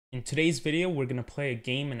In today's video, we're gonna play a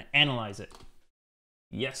game and analyze it.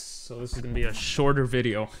 Yes, so this is gonna be a shorter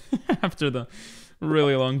video after the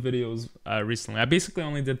really long videos recently. I basically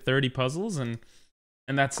only did 30 puzzles and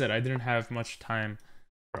that's it. I didn't have much time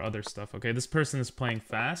for other stuff. Okay, this person is playing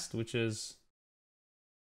fast, which is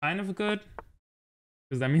kind of good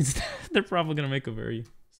because that means they're probably gonna make a very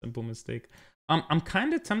simple mistake. I'm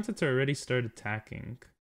kind of tempted to already start attacking.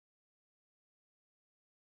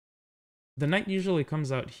 The knight usually comes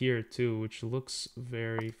out here too, which looks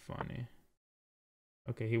very funny.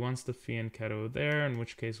 Okay, he wants the fianchetto there, in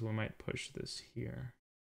which case we might push this here.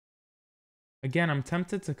 Again, I'm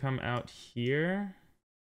tempted to come out here.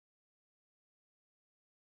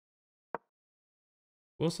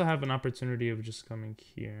 We also have an opportunity of just coming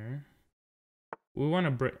here. We want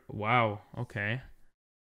to break... Wow, okay.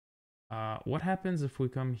 What happens if we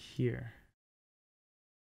come here?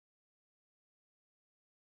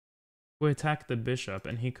 We attack the bishop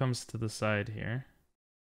and he comes to the side here.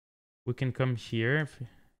 We can come here.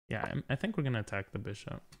 Yeah, I think we're going to attack the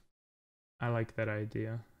bishop. I like that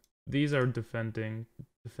idea. These are defended.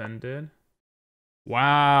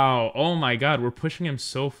 Wow. Oh my god, we're pushing him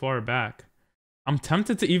so far back. I'm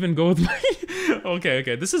tempted to even go with my...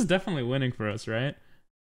 okay. This is definitely winning for us, right?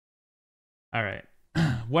 Alright.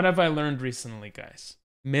 What have I learned recently, guys?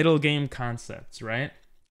 Middle game concepts, right?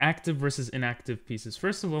 Active versus inactive pieces.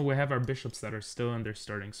 First of all, we have our bishops that are still in their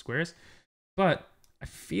starting squares. But I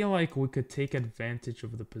feel like we could take advantage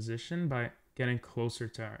of the position by getting closer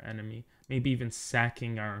to our enemy. Maybe even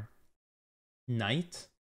sacking our knight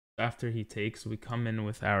after he takes. We come in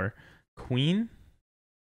with our queen.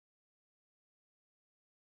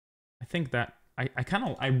 I think that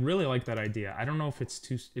I really like that idea. I don't know if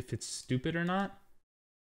it's stupid or not.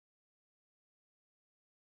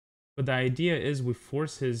 But the idea is we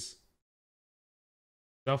force his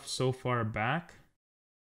stuff so far back.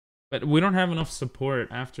 But we don't have enough support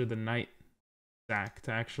after the knight sack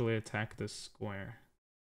to actually attack this square.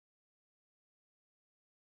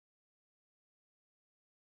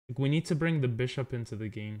 Like, we need to bring the bishop into the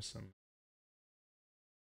game somehow.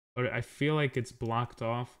 But I feel like it's blocked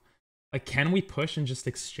off. Like, can we push and just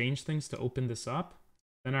exchange things to open this up?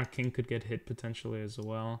 Then our king could get hit potentially as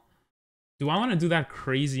well. Do I want to do that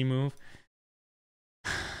crazy move?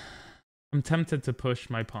 I'm tempted to push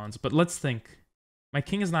my pawns, but let's think. My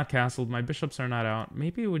king is not castled, my bishops are not out.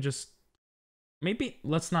 Maybe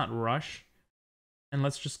let's not rush, and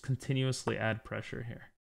let's just continuously add pressure here.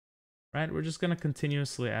 Right? We're just going to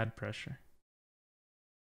continuously add pressure.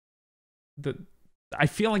 I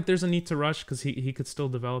feel like there's a need to rush because he could still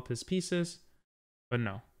develop his pieces, but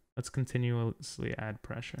no. Let's continuously add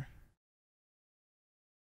pressure.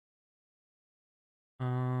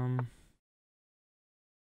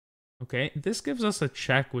 Okay, this gives us a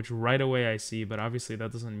check, which right away I see, but obviously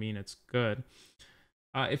that doesn't mean it's good.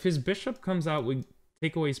 If his bishop comes out, we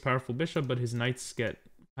take away his powerful bishop, but his knights get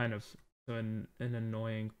kind of to an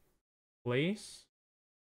annoying place.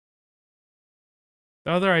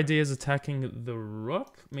 The other idea is attacking the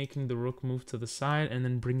rook, making the rook move to the side, and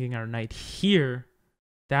then bringing our knight here.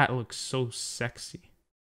 That looks so sexy.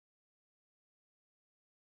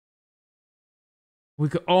 We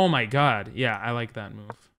could, oh my god, yeah, I like that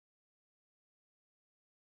move.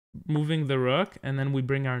 Moving the rook, and then we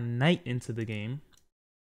bring our knight into the game.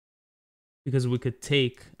 Because we could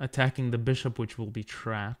take attacking the bishop, which will be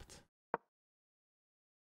trapped.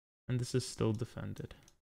 And this is still defended.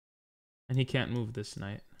 And he can't move this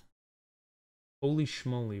knight. Holy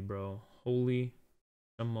schmoly, bro. Holy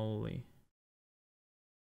schmoly.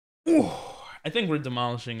 Ooh, I think we're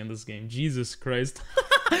demolishing in this game. Jesus Christ.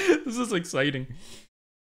 This is exciting.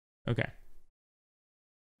 Okay.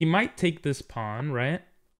 He might take this pawn, right?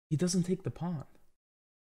 He doesn't take the pawn.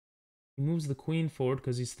 He moves the queen forward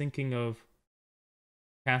because he's thinking of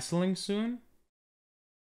castling soon.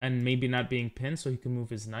 And maybe not being pinned so he can move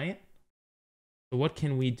his knight. So what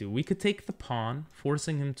can we do? We could take the pawn,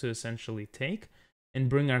 forcing him to essentially take, and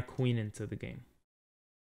bring our queen into the game.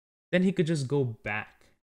 Then he could just go back.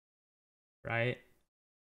 Right?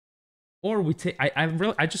 Or we take...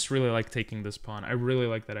 I just really like taking this pawn. I really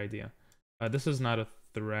like that idea. This is not a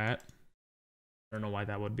threat. I don't know why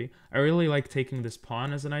that would be. I really like taking this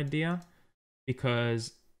pawn as an idea,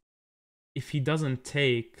 because if he doesn't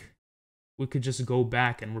take, we could just go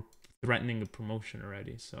back and we're threatening a promotion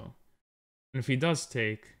already. So, and if he does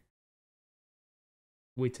take,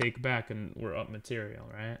 we take back and we're up material,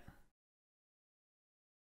 right?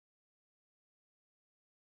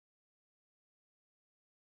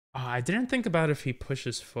 I didn't think about if he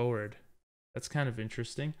pushes forward. That's kind of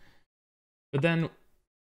interesting. But then...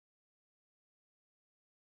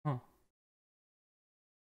 Huh.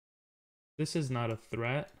 This is not a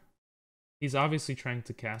threat. He's obviously trying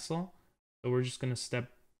to castle. So we're just going to step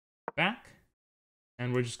back.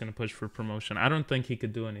 And we're just going to push for promotion. I don't think he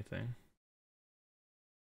could do anything.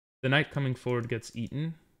 The knight coming forward gets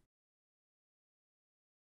eaten.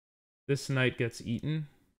 This knight gets eaten.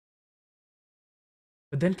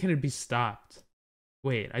 But then can it be stopped?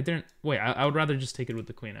 Wait, I didn't... Wait, I would rather just take it with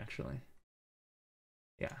the queen, actually.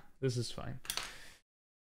 Yeah, this is fine.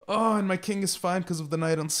 Oh, and my king is fine because of the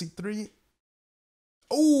knight on c3.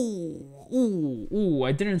 Ooh,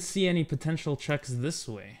 I didn't see any potential checks this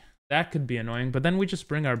way. That could be annoying, but then we just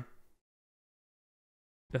bring our...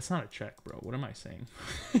 That's not a check, bro. What am I saying?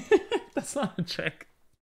 That's not a check.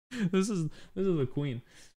 This is the queen.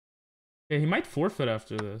 Okay, he might forfeit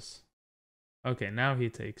after this. Okay, now he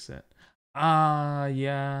takes it.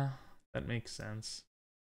 Yeah. That makes sense.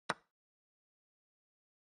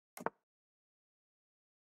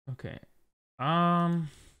 Okay.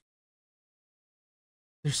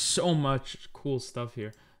 There's so much cool stuff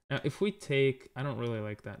here. Now, if we take... I don't really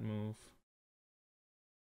like that move.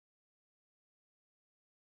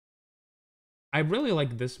 I really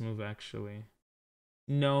like this move, actually.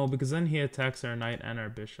 No, because then he attacks our knight and our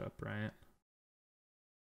bishop, right?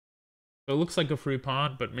 So it looks like a free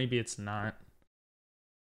pawn, but maybe it's not.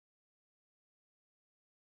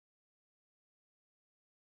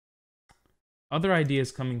 Other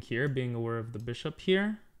ideas coming here, being aware of the bishop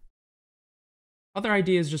here. Other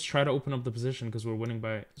idea is just try to open up the position because we're winning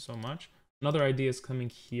by so much. Another idea is coming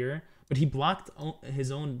here, but he blocked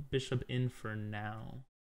his own bishop in for now.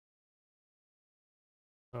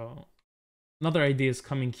 So another idea is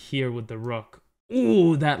coming here with the rook.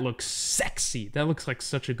 Ooh, that looks sexy. That looks like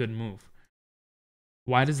such a good move.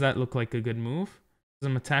 Why does that look like a good move? Because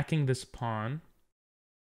I'm attacking this pawn.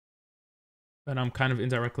 And I'm kind of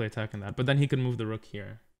indirectly attacking that. But then he can move the rook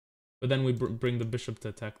here. But then we bring the bishop to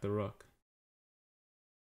attack the rook.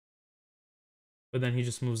 But then he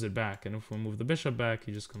just moves it back. And if we move the bishop back,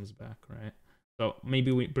 he just comes back, right? So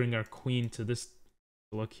maybe we bring our queen to this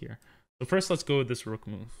look here. So first, let's go with this rook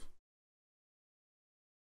move.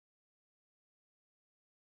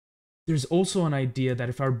 There's also an idea that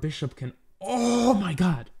if our bishop can... Oh my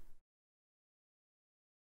god!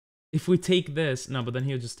 If we take this... No, but then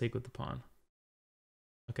he'll just take with the pawn.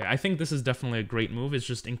 Okay, I think this is definitely a great move. It's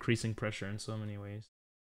just increasing pressure in so many ways.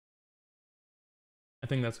 I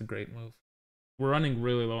think that's a great move. We're running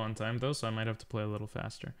really low on time, though, so I might have to play a little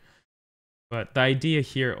faster. But the idea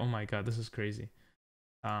here... Oh my god, this is crazy.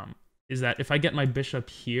 Is that if I get my bishop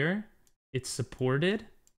here, it's supported,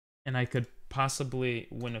 and I could possibly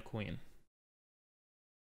win a queen.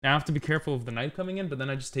 Now I have to be careful of the knight coming in, but then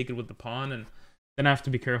I just take it with the pawn, and then I have to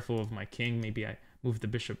be careful of my king. Maybe I move the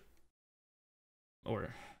bishop.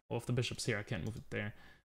 Or, well, if the bishop's here, I can't move it there.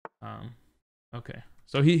 Okay.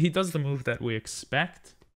 So he does the move that we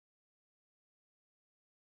expect.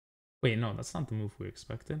 Wait, no, that's not the move we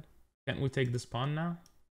expected. Can't we take this pawn now?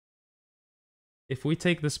 If we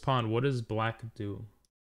take this pawn, what does black do?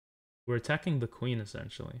 We're attacking the queen,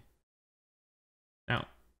 essentially. Now,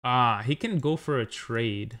 he can go for a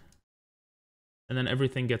trade. And then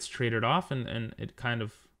everything gets traded off, and it kind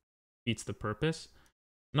of beats the purpose.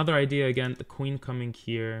 Another idea, again, the queen coming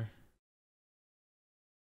here.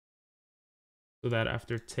 So that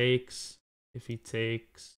after takes, if he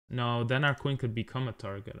takes... No, then our queen could become a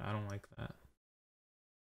target. I don't like that.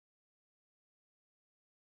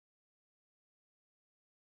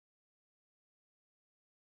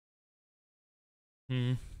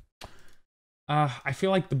 I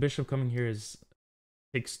feel like the bishop coming here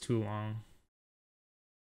takes too long.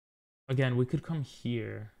 Again, we could come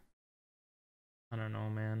here. I don't know,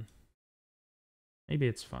 man. Maybe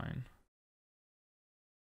it's fine.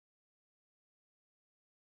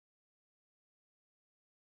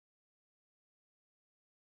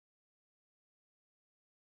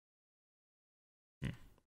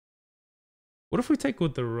 What if we take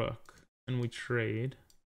with the rook and we trade?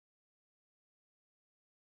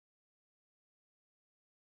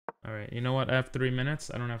 All right, you know what? I have 3 minutes.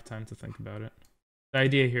 I don't have time to think about it. The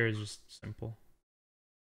idea here is just simple.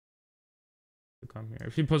 To come here.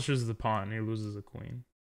 If he pushes the pawn, he loses a queen.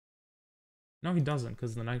 No, he doesn't,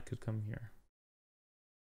 because the knight could come here.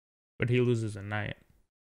 But he loses a knight.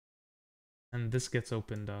 And this gets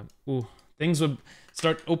opened up. Ooh, things would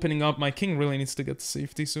start opening up. My king really needs to get to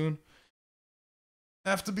safety soon. I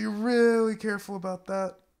have to be really careful about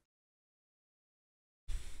that.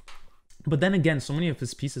 But then again, so many of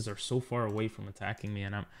his pieces are so far away from attacking me,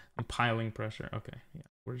 and I'm piling pressure. Okay, yeah,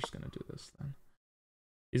 we're just gonna do this then.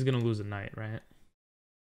 He's gonna lose a knight, right?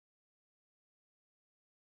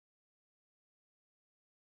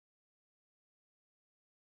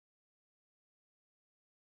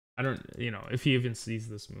 I don't, you know, if he even sees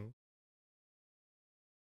this move.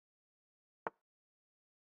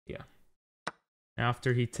 Yeah.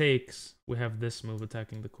 After he takes, we have this move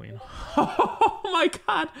attacking the queen. Oh my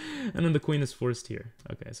god! And then the queen is forced here.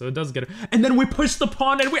 Okay, so it does get her. And then we push the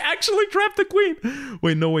pawn and we actually trap the queen!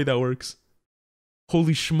 Wait, no way that works.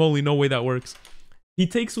 Holy schmoly, no way that works. He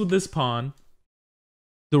takes with this pawn.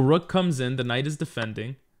 The rook comes in, the knight is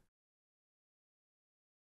defending.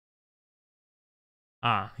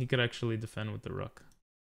 Ah, he could actually defend with the rook.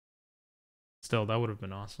 Still, that would have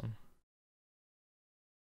been awesome.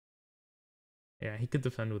 Yeah, he could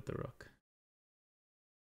defend with the rook.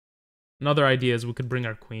 Another idea is we could bring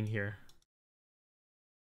our queen here.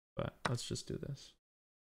 But let's just do this.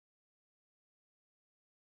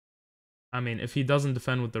 I mean, if he doesn't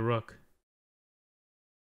defend with the rook,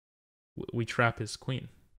 we trap his queen.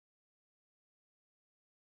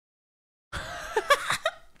 Oh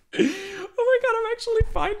my god, I'm actually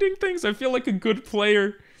finding things. I feel like a good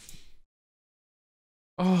player.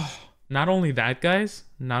 Oh, not only that, guys.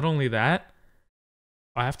 Not only that.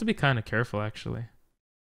 I have to be kind of careful, actually.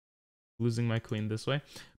 Losing my queen this way.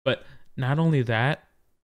 But not only that.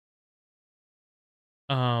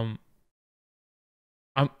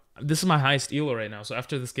 This is my highest elo right now. So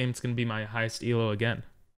after this game, it's going to be my highest elo again.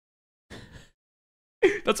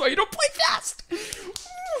 That's why you don't play fast.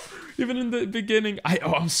 Even in the beginning,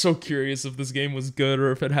 I'm so curious if this game was good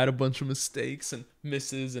or if it had a bunch of mistakes and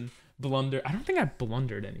misses and blunder. I don't think I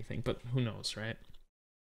blundered anything, but who knows, right?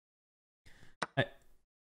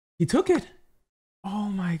 He took it. Oh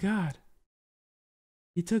my god.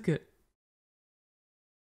 He took it.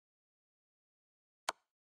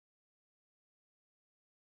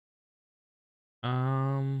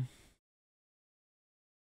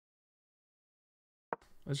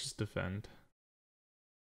 Let's just defend.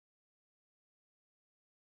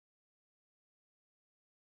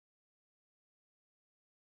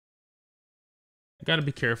 I gotta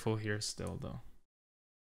be careful here still, though.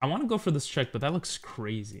 I want to go for this check, but that looks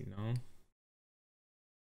crazy, no?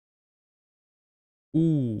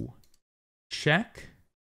 Ooh. Check.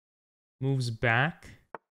 Moves back.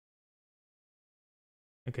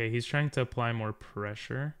 Okay, he's trying to apply more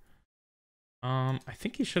pressure. I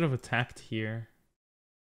think he should have attacked here.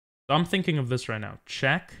 So I'm thinking of this right now.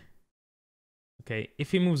 Check. Okay,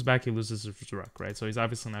 if he moves back, he loses his rook, right? So he's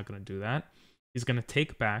obviously not going to do that. He's going to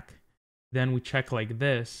take back. Then we check like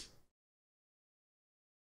this.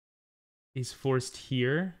 He's forced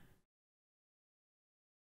here.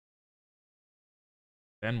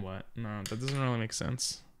 Then what? No, that doesn't really make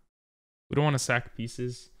sense. We don't want to sack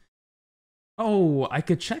pieces. Oh, I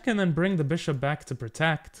could check and then bring the bishop back to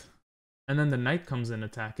protect. And then the knight comes in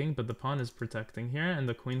attacking, but the pawn is protecting here, and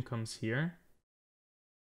the queen comes here.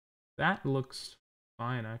 That looks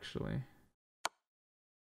fine, actually.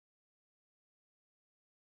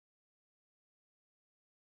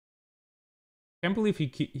 Can't believe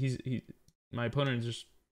my opponent is just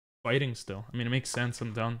fighting still. I mean, it makes sense.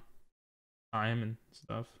 I'm done. Time and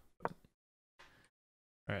stuff.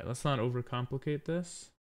 All right, let's not overcomplicate this.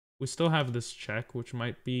 We still have this check, which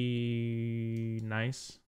might be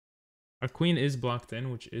nice. Our queen is blocked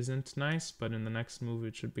in, which isn't nice, but in the next move,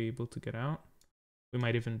 it should be able to get out. We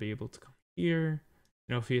might even be able to come here.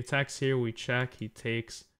 You know, if he attacks here, we check, he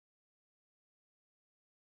takes.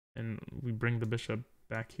 And we bring the bishop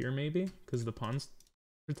back here, maybe, because the pawn's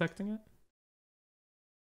protecting it.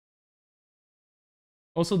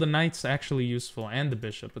 Also, the knight's actually useful, and the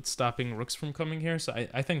bishop. It's stopping rooks from coming here, so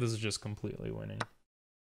I think this is just completely winning.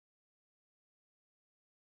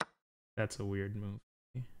 That's a weird move.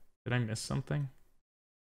 Did I miss something?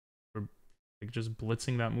 Or like just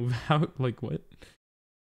blitzing that move out? Like what?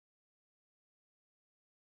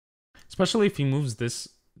 Especially if he moves this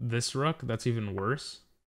rook, that's even worse.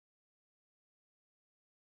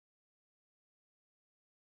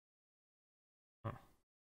 Huh.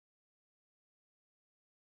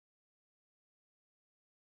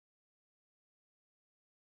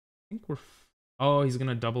 I think we're... Oh, he's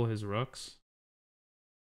gonna double his rooks.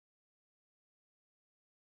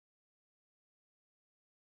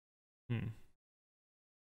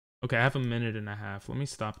 Okay, I have a minute and a half. Let me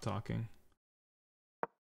stop talking.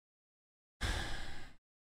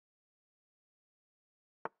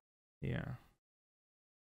 Yeah.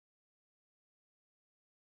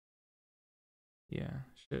 Yeah,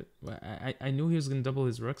 shit. I knew he was gonna double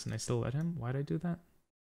his rooks and I still let him? Why'd I do that?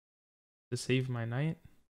 To save my knight?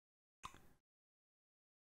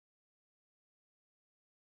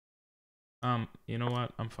 You know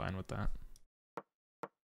what? I'm fine with that.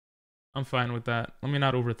 I'm fine with that. Let me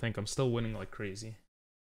not overthink. I'm still winning like crazy.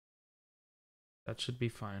 That should be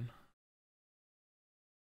fine.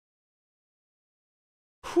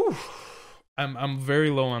 Whew. I'm very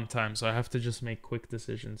low on time, so I have to just make quick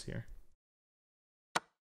decisions here.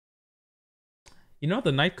 You know,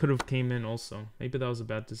 the knight could have came in also. Maybe that was a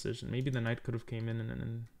bad decision. Maybe the knight could have came in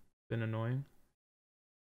and been annoying.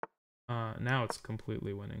 Now it's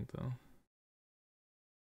completely winning though.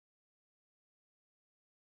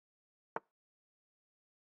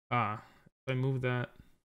 If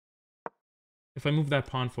I move that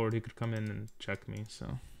pawn forward, he could come in and check me,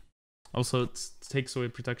 so. Also, it takes away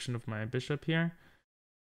protection of my bishop here.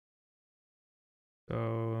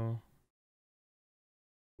 So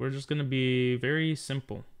we're just gonna be very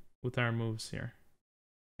simple with our moves here.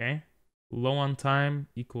 Okay? Low on time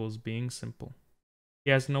equals being simple.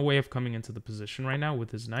 He has no way of coming into the position right now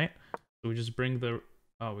with his knight. So we just bring the...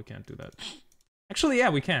 Oh, we can't do that. Actually, yeah,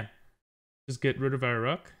 we can. Just get rid of our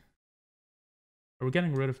rook. Are we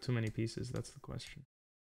getting rid of too many pieces? That's the question.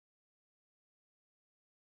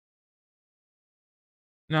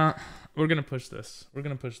 Nah, we're gonna push this. We're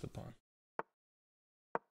gonna push the pawn.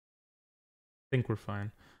 I think we're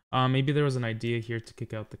fine. Maybe there was an idea here to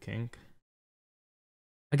kick out the king.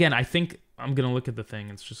 Again, I think I'm gonna look at the thing.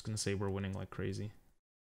 It's just gonna say we're winning like crazy.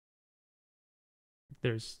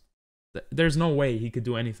 There's no way he could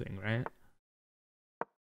do anything, right?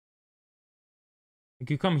 If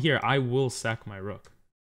you come here, I will sack my rook.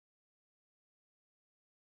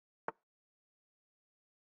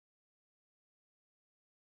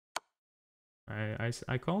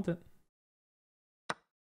 I called it.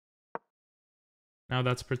 Now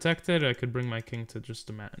that's protected. I could bring my king to just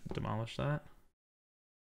demolish that.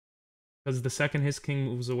 Because the second his king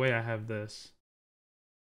moves away, I have this.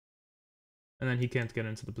 And then he can't get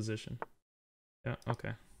into the position. Yeah,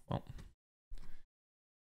 okay.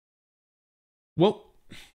 Well.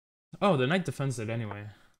 Oh, the knight defends it anyway.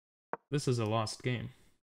 This is a lost game.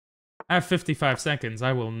 I have 55 seconds.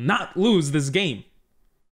 I will not lose this game.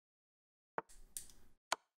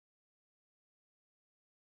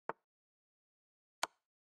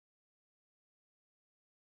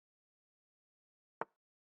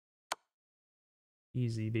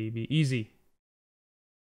 Easy, baby. Easy.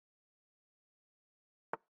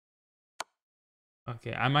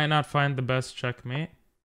 Okay, I might not find the best checkmate.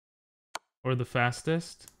 Or the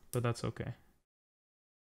fastest, but that's okay.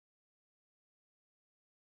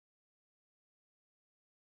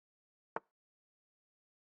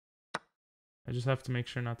 I just have to make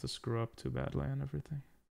sure not to screw up too badly on everything.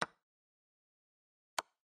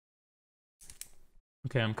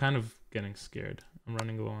 Okay, I'm kind of getting scared. I'm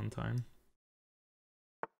running low on time.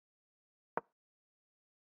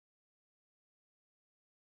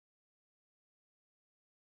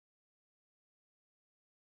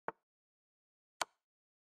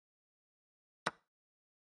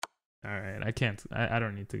 Alright, I can't. I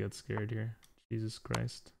don't need to get scared here. Jesus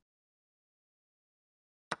Christ.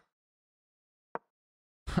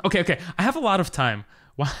 Okay. I have a lot of time.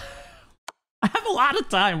 Why? I have a lot of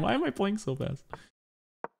time. Why am I playing so fast?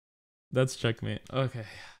 That's checkmate. Okay.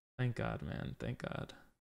 Thank God, man. Thank God.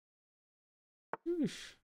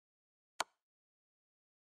 Whoosh.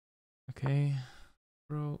 Okay.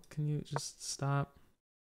 Bro, can you just stop?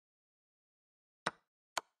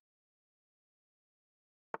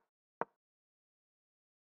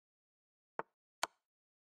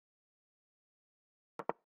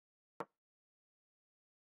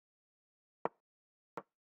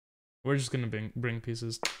 We're just gonna bring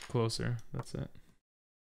pieces closer. That's it.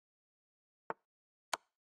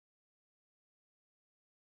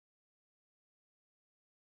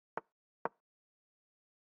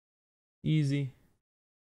 Easy.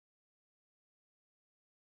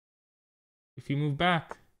 If you move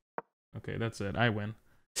back. Okay, that's it. I win.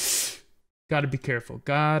 Gotta be careful.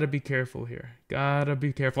 Gotta be careful here. Gotta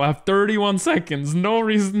be careful. I have 31 seconds. No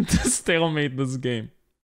reason to stalemate this game.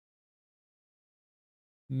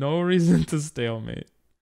 No reason to stalemate.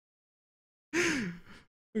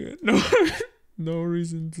 No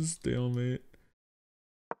reason to stalemate.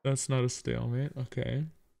 That's not a stalemate. Okay.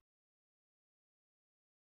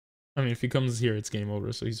 I mean, if he comes here, it's game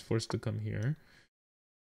over, so he's forced to come here.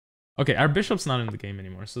 Okay, our bishop's not in the game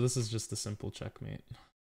anymore, so this is just a simple checkmate.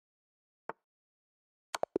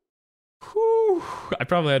 Whew. I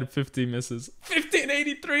probably had 50 misses.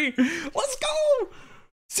 1583! Let's go!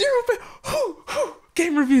 0.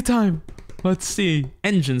 Game review time. Let's see.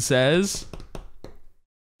 Engine says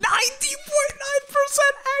 90.9%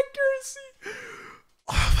 accuracy.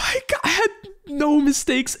 Oh my god, I had no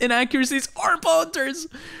mistakes, inaccuracies, or blunders.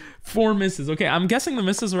 4 misses. Okay, I'm guessing the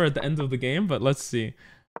misses were at the end of the game, but let's see.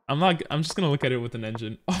 I'm just gonna look at it with an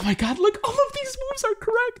engine. Oh my god, look, all of these moves are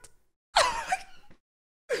correct.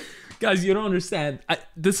 Guys, you don't understand.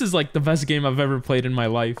 This is like the best game I've ever played in my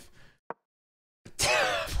life.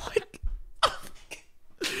 Like,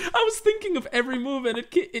 I was thinking of every move and it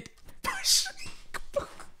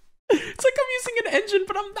it's like I'm using an engine,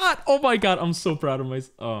 but I'm not. Oh my god, I'm so proud of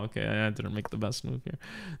myself. Oh, okay, I didn't make the best move here.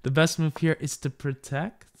 The best move here is to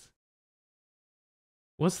protect.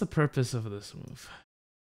 What's the purpose of this move?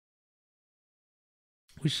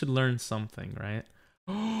 We should learn something, right?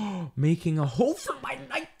 Oh, making a hole for my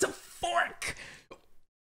knight to fork.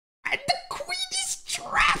 And the queen is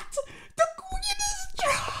trapped. The queen is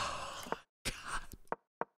trapped. God.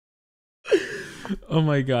 Oh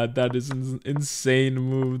my god, that is an insane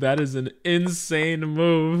move. That is an insane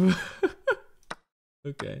move.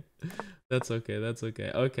 Okay. That's okay. That's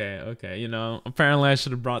okay. Okay, okay. You know, apparently I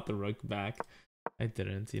should have brought the rook back. I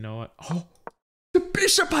didn't. You know what? Oh, the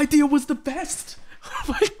bishop idea was the best. Oh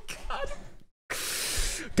my god.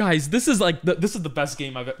 Guys, this is like this is the best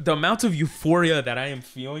game I've the amount of euphoria that I am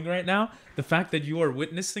feeling right now, the fact that you are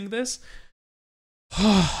witnessing this,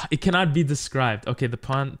 it cannot be described. Okay, the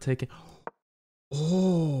pawn taking.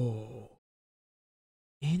 Oh,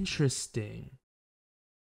 interesting.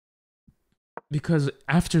 Because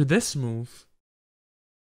after this move,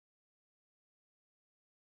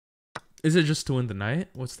 is it just to win the knight?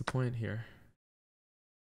 What's the point here?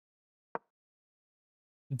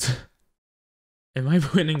 Am I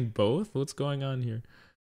winning both? What's going on here?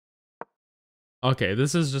 Okay,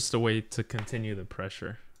 this is just a way to continue the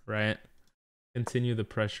pressure, right? Continue the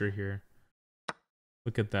pressure here.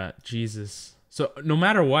 Look at that. Jesus. So no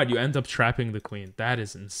matter what, you end up trapping the queen. That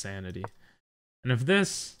is insanity. And if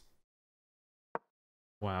this...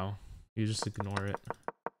 Wow. You just ignore it.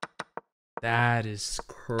 That is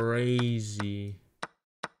crazy.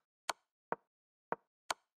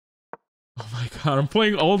 Oh my god, I'm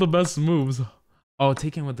playing all the best moves. Oh,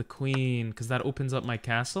 taking with the queen, because that opens up my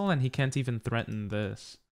castle, and he can't even threaten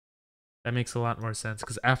this. That makes a lot more sense,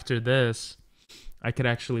 because after this, I could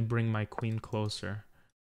actually bring my queen closer.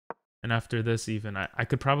 And after this even, I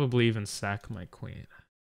could probably even sack my queen.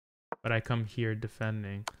 But I come here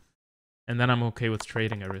defending. And then I'm okay with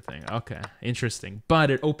trading everything. Okay, interesting.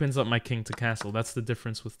 But it opens up my king to castle. That's the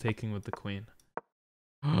difference with taking with the queen.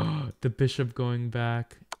 The bishop going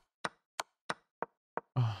back.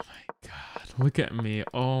 Oh my god, look at me.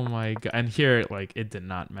 Oh my god. And here, like, it did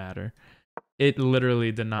not matter. It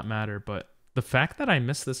literally did not matter, but the fact that I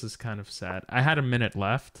missed this is kind of sad. I had a minute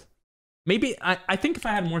left. Maybe, I think if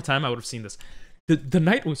I had more time, I would have seen this. The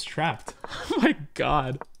knight was trapped. Oh my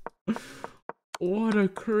god. What a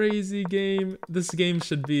crazy game. This game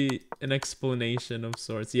should be an explanation of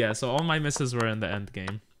sorts. Yeah, so all my misses were in the end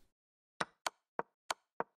game.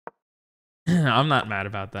 I'm not mad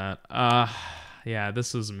about that. Yeah,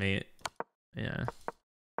 this was mate. Yeah.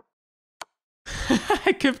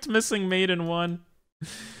 I kept missing mate in one.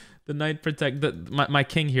 The knight protect my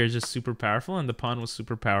king here is just super powerful, and the pawn was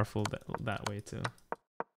super powerful that way too.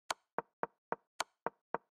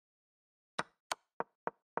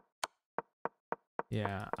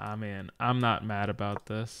 Yeah, I mean, I'm not mad about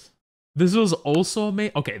this. This was also a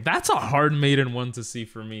mate. Okay, that's a hard maiden one to see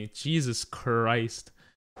for me. Jesus Christ.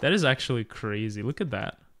 That is actually crazy. Look at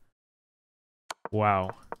that.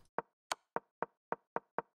 Wow.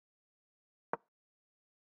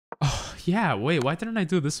 Oh, yeah, wait, why didn't I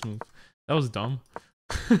do this move? That was dumb.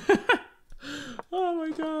 Oh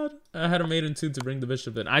my god. I had a mate in 2 to bring the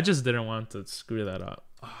bishop in. I just didn't want to screw that up.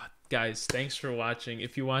 Oh, guys, thanks for watching.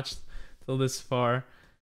 If you watched till this far,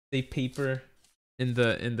 say paper in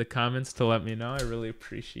the comments to let me know. I really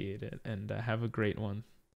appreciate it. And have a great one.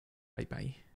 Bye-bye.